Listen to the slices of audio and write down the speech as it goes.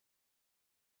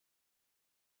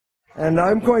And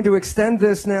I'm going to extend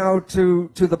this now to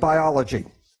the biology.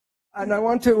 And I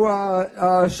want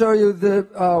to show you the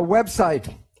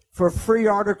website for free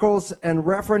articles and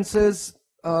references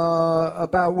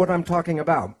about what I'm talking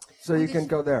about. So you can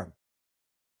go there.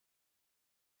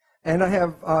 And I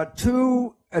have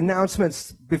two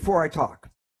announcements before I talk.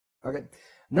 Okay.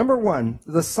 Number one,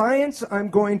 the science I'm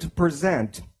going to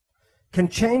present can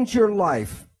change your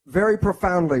life very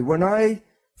profoundly. When I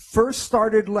first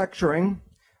started lecturing,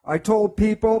 I told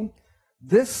people, with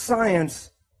this science,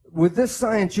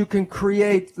 you can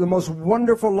create the most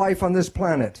wonderful life on this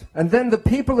planet. And then the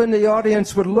people in the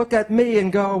audience would look at me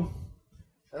and go,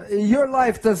 your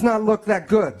life does not look that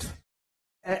good.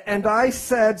 And I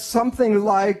said something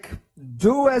like,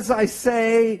 do as I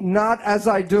say, not as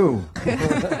I do.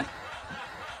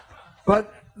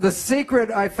 But the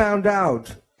secret I found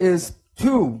out is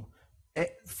two.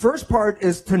 First part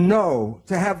is to know,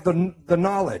 to have the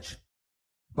knowledge.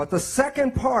 But the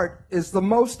second part is the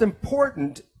most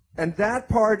important, and that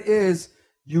part is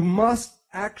you must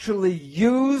actually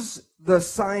use the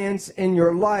science in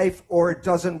your life or it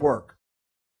doesn't work.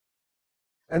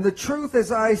 And the truth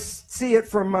as I see it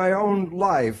from my own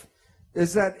life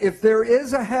is that if there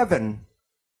is a heaven,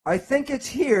 I think it's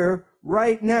here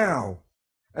right now.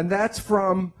 And that's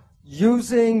from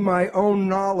using my own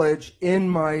knowledge in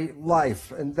my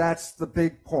life. And that's the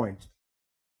big point.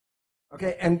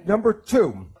 Okay, and number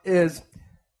two is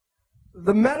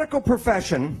the medical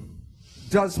profession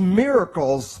does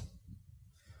miracles.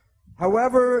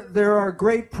 However, there are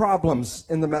great problems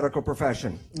in the medical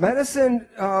profession. Medicine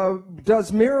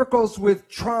does miracles with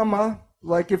trauma,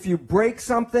 like if you break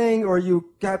something or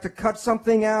you got to cut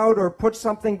something out or put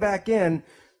something back in,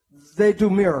 they do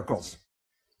miracles.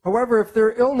 However, if there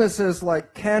are illnesses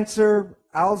like cancer,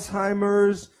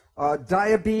 Alzheimer's,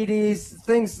 diabetes,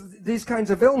 these kinds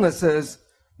of illnesses,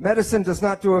 medicine does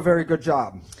not do a very good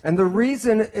job. And the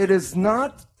reason it is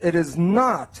not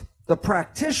the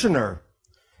practitioner,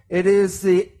 it is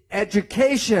the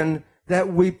education that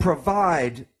we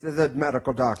provide to the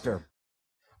medical doctor.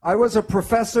 I was a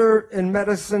professor in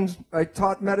medicine. I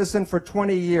taught medicine for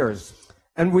 20 years.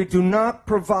 And we do not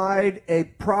provide a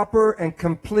proper and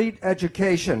complete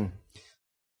education.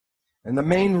 And the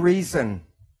main reason,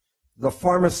 the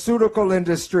pharmaceutical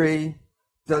industry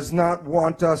does not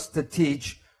want us to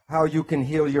teach how you can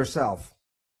heal yourself.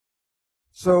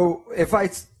 So if I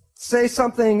say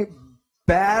something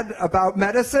bad about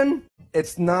medicine,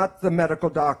 it's not the medical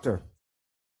doctor.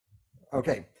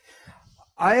 Okay.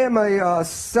 I am a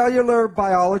cellular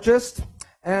biologist.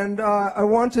 And I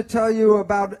want to tell you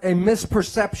about a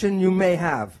misperception you may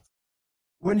have.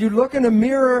 When you look in a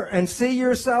mirror and see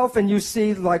yourself and you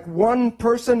see like one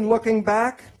person looking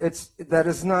back, that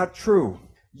is not true.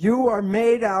 You are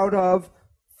made out of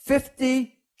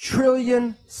 50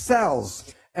 trillion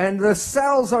cells, and the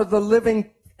cells are the living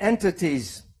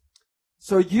entities.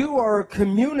 So you are a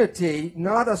community,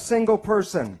 not a single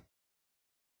person.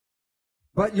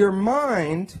 But your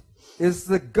mind is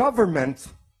the government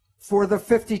for the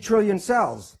 50 trillion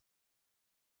cells.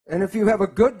 And if you have a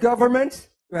good government,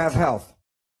 you have health.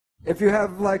 If you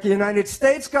have like the United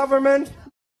States government,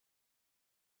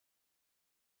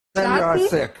 then you are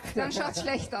sick. Dann schaut's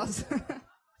schlecht aus.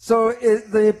 So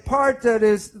the part that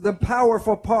is the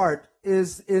powerful part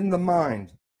is in the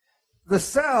mind. The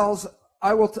cells,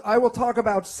 I will talk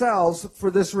about cells for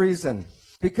this reason.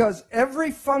 Because every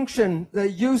function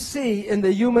that you see in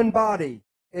the human body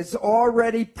is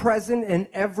already present in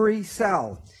every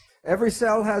cell. Every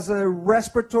cell has a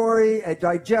respiratory, a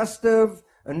digestive,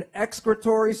 an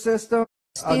excretory system,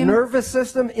 a nervous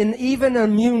system, and even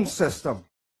an immune system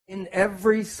in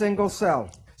every single cell.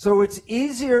 So it's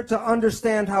easier to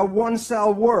understand how one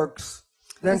cell works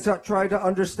than to try to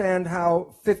understand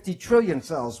how 50 trillion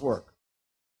cells work.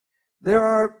 There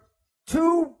are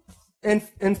two,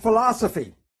 in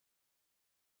philosophy,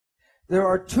 there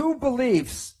are two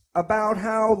beliefs about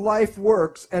how life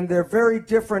works, and they're very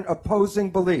different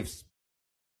opposing beliefs.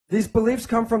 These beliefs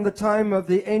come from the time of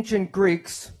the ancient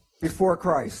Greeks before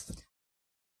Christ.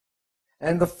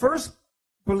 And the first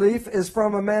belief is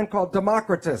from a man called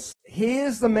Democritus. He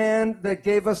is the man that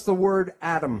gave us the word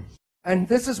Adam. And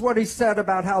this is what he said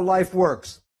about how life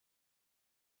works.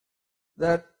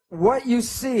 That what you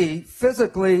see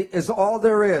physically is all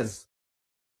there is.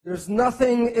 There's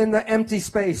nothing in the empty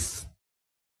space.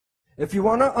 If you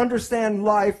want to understand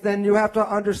life, then you have to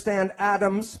understand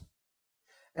atoms,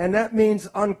 and that means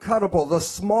uncuttable. The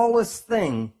smallest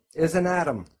thing is an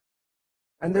atom.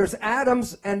 And there's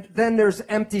atoms, and then there's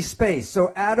empty space.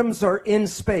 So atoms are in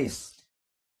space.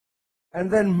 And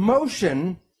then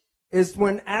motion is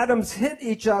when atoms hit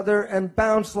each other and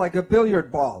bounce like a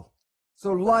billiard ball.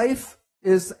 So life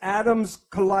is atoms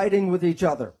colliding with each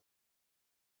other.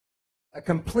 A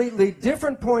completely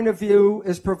different point of view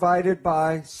is provided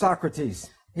by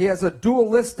Socrates. He has a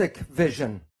dualistic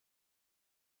vision.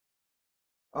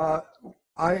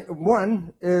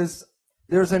 One is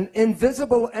there's an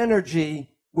invisible energy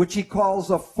which he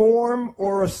calls a form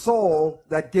or a soul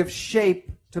that gives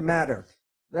shape to matter.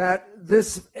 That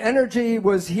this energy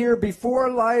was here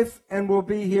before life and will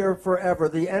be here forever.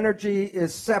 The energy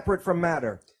is separate from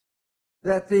matter.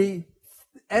 That the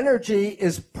energy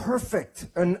is perfect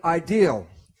and ideal,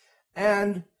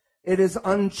 and it is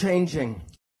unchanging.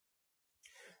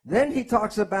 Then he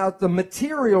talks about the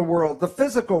material world, the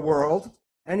physical world,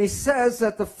 and he says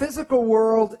that the physical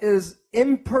world is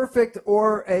imperfect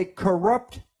or a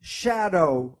corrupt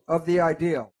shadow of the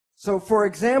ideal. So, for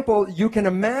example, you can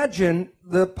imagine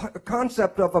the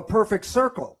concept of a perfect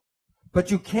circle,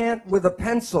 but you can't, with a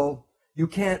pencil, you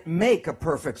can't make a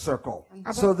perfect circle.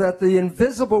 So that the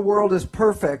invisible world is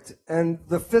perfect and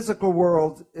the physical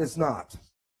world is not.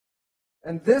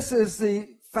 And this is the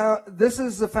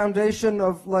foundation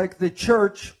of, like, the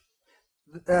church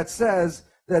that says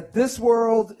that this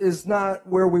world is not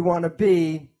where we want to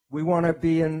be. We want to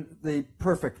be in the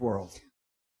perfect world.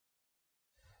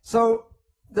 So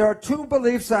there are two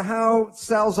beliefs of how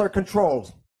cells are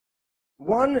controlled.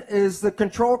 One is the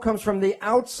control comes from the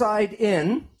outside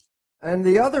in, and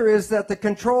the other is that the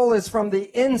control is from the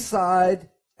inside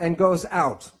and goes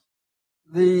out.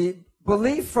 The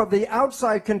belief of the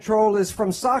outside control is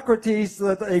from Socrates,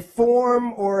 that a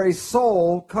form or a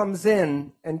soul comes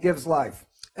in and gives life.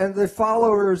 And the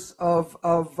followers of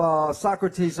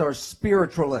Socrates are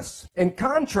spiritualists. In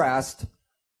contrast,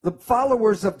 the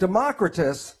followers of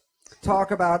Democritus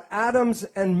talk about atoms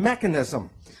and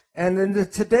mechanism. And in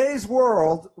today's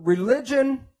world,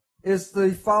 religion is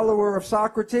the follower of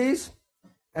Socrates,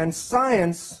 and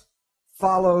science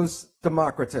follows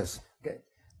Democritus. Okay.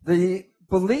 The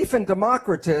belief in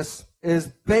Democritus is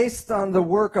based on the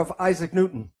work of Isaac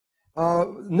Newton.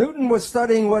 Newton was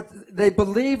studying what they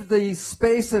believed the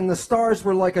space and the stars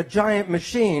were like a giant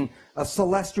machine, a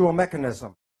celestial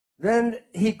mechanism. Then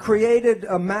he created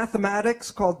a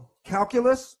mathematics called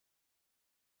calculus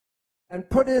and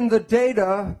put in the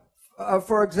data,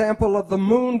 for example, of the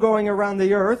moon going around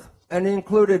the earth, and he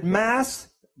included mass,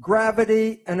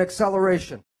 gravity, and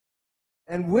acceleration.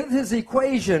 And with his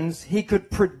equations, he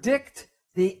could predict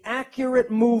the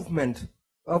accurate movement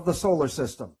of the solar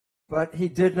system. But he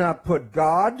did not put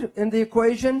God in the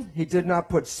equation. He did not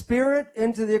put spirit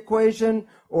into the equation,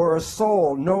 or a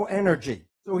soul, no energy.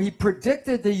 So he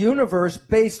predicted the universe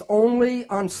based only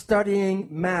on studying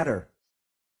matter.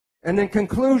 And in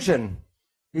conclusion,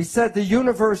 he said the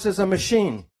universe is a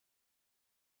machine.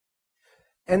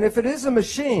 And if it is a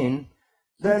machine,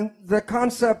 then the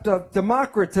concept of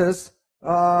Democritus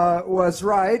was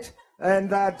right, and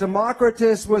that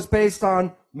Democritus was based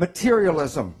on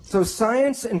materialism. So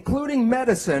science, including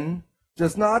medicine,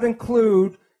 does not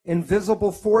include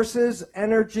invisible forces,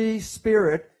 energy,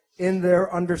 spirit in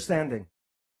their understanding.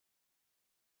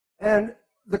 And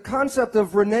the concept of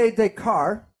René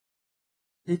Descartes,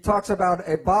 he talks about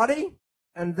a body,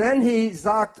 and then he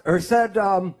said,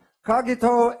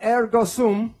 cogito ergo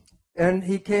sum, and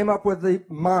he came up with the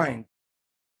mind.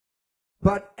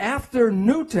 But after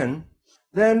Newton,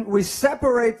 then we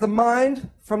separate the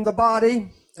mind from the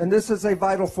body, and this is a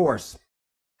vital force.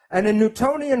 And in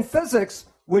Newtonian physics,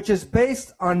 which is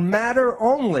based on matter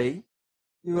only,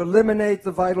 you eliminate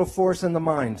the vital force in the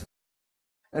mind.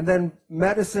 And then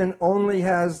medicine only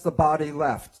has the body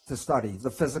left to study, the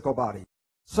physical body.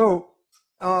 So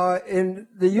in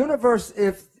the universe,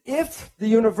 if the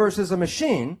universe is a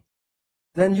machine,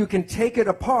 then you can take it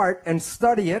apart and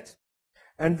study it,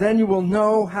 and then you will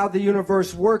know how the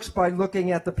universe works by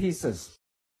looking at the pieces.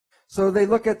 So they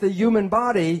look at the human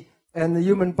body, and the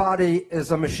human body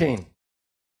is a machine.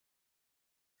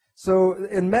 So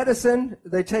in medicine,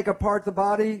 they take apart the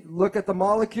body, look at the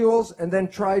molecules, and then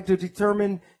try to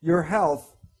determine your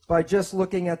health by just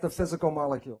looking at the physical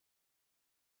molecule.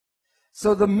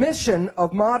 So the mission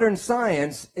of modern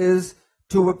science is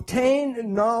to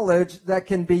obtain knowledge that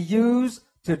can be used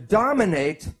to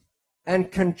dominate and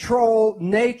control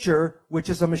nature, which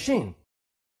is a machine.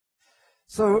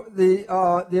 So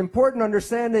the important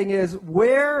understanding is,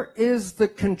 where is the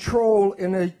control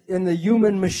in the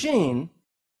human machine?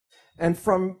 And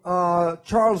from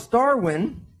Charles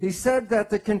Darwin, he said that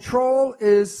the control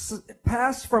is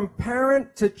passed from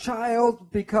parent to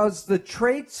child because the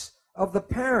traits of the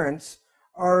parents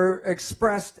are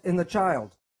expressed in the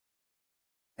child.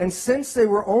 And since they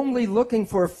were only looking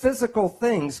for physical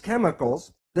things,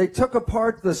 chemicals, they took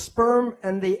apart the sperm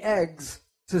and the eggs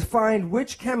to find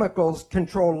which chemicals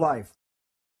control life.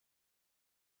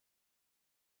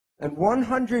 And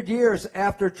 100 years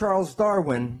after Charles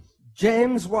Darwin,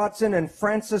 James Watson and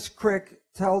Francis Crick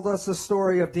told us the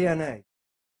story of DNA.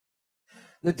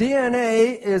 The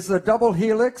DNA is a double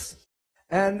helix,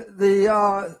 and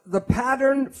the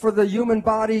pattern for the human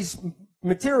body's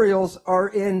materials are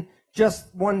in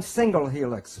just one single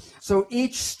helix. So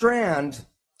each strand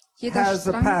has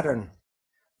a pattern.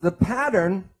 The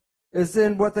pattern is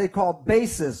in what they call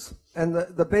bases. And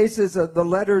the bases, the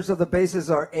letters of the bases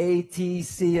are A, T,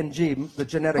 C, and G, the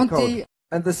genetic code.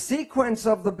 And the sequence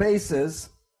of the bases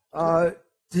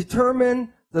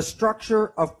determine the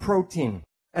structure of protein.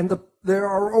 And there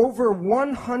are over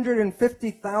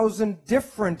 150,000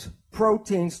 different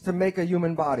proteins to make a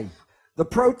human body. The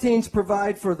proteins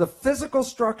provide for the physical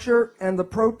structure, and the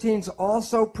proteins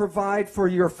also provide for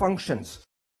your functions.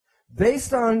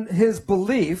 Based on his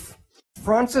belief,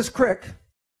 Francis Crick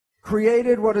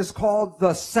created what is called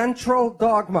the central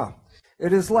dogma.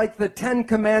 It is like the 10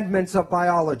 commandments of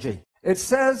biology. It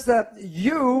says that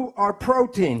you are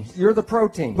protein. You're the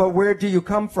protein. But where do you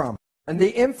come from? And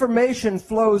the information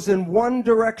flows in one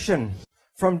direction,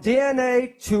 from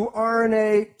DNA to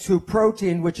RNA to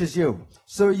protein, which is you.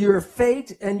 So your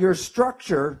fate and your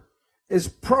structure is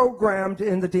programmed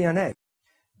in the DNA.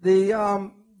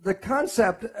 The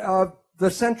concept of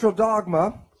the central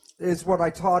dogma is what I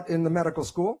taught in the medical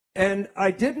school. And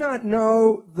I did not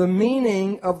know the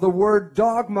meaning of the word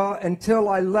dogma until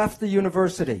I left the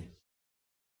university.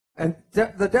 And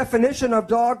the definition of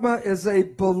dogma is a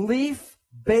belief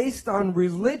based on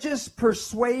religious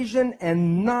persuasion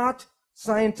and not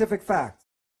scientific fact.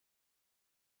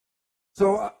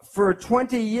 So for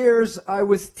 20 years, I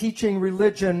was teaching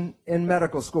religion in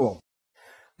medical school.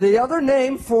 The other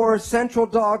name for central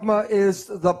dogma is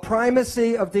the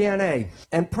primacy of DNA.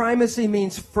 And primacy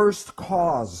means first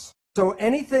cause. So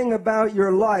anything about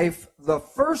your life, the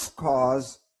first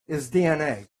cause is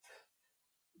DNA.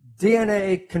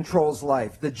 DNA controls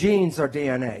life. The genes are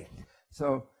DNA.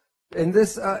 So in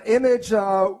this image,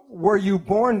 were you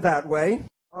born that way?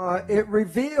 It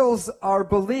reveals our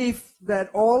belief that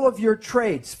all of your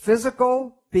traits,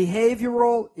 physical,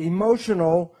 behavioral,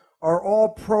 emotional, are all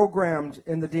programmed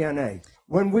in the DNA.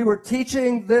 When we were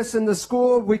teaching this in the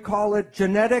school, we call it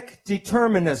genetic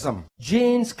determinism.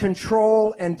 Genes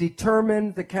control and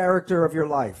determine the character of your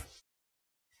life.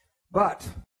 But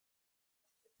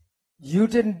you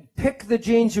didn't pick the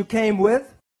genes you came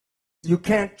with. You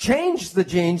can't change the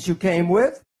genes you came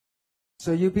with.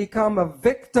 So you become a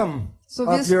victim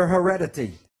of your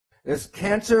heredity. If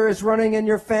cancer is running in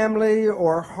your family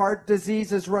or heart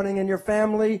disease is running in your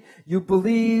family, you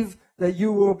believe that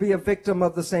you will be a victim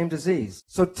of the same disease.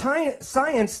 So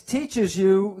science teaches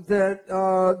you that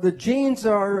the genes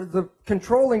are the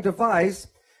controlling device,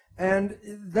 and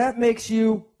that makes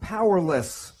you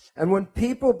powerless. And when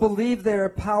people believe they're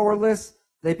powerless,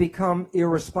 they become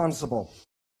irresponsible.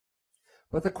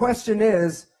 But the question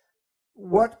is,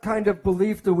 what kind of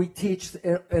belief do we teach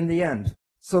in the end?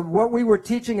 So what we were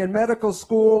teaching in medical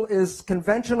school is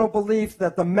conventional belief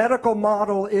that the medical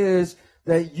model is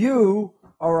that you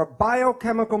are a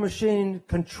biochemical machine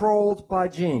controlled by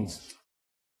genes.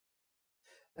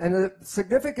 And the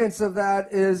significance of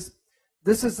that is,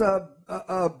 this is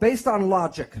based on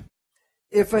logic.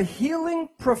 If a healing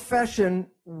profession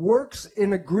works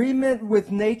in agreement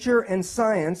with nature and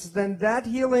science, then that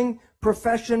healing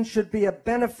profession should be a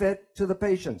benefit to the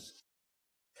patients.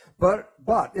 But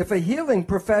if a healing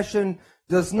profession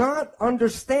does not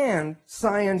understand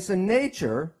science and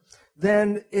nature,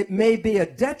 then it may be a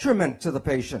detriment to the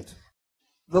patient.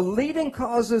 The leading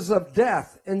causes of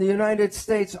death in the United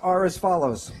States are as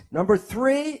follows. Number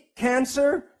 3,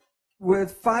 cancer,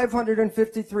 with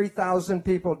 553,000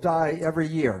 people die every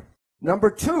year. Number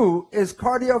 2 is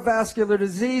cardiovascular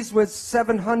disease, with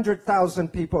 700,000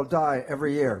 people die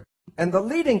every year. And the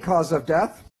leading cause of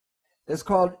death is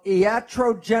called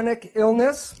iatrogenic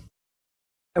illness.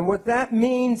 And what that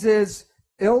means is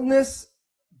illness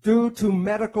due to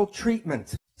medical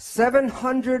treatment.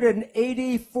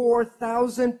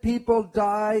 784,000 people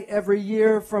die every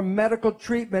year from medical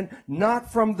treatment,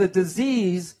 not from the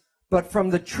disease, but from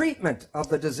the treatment of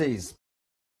the disease.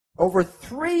 Over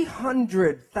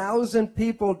 300,000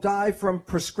 people die from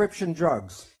prescription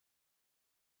drugs.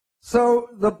 So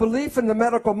the belief in the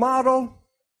medical model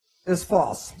is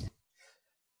false.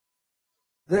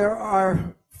 There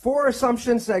are 4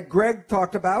 assumptions that Greg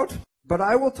talked about, but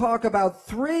I will talk about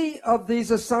 3 of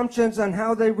these assumptions and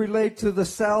how they relate to the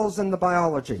cells and the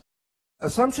biology.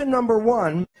 Assumption number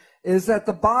 1 is that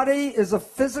the body is a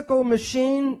physical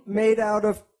machine made out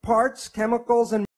of parts, chemicals, and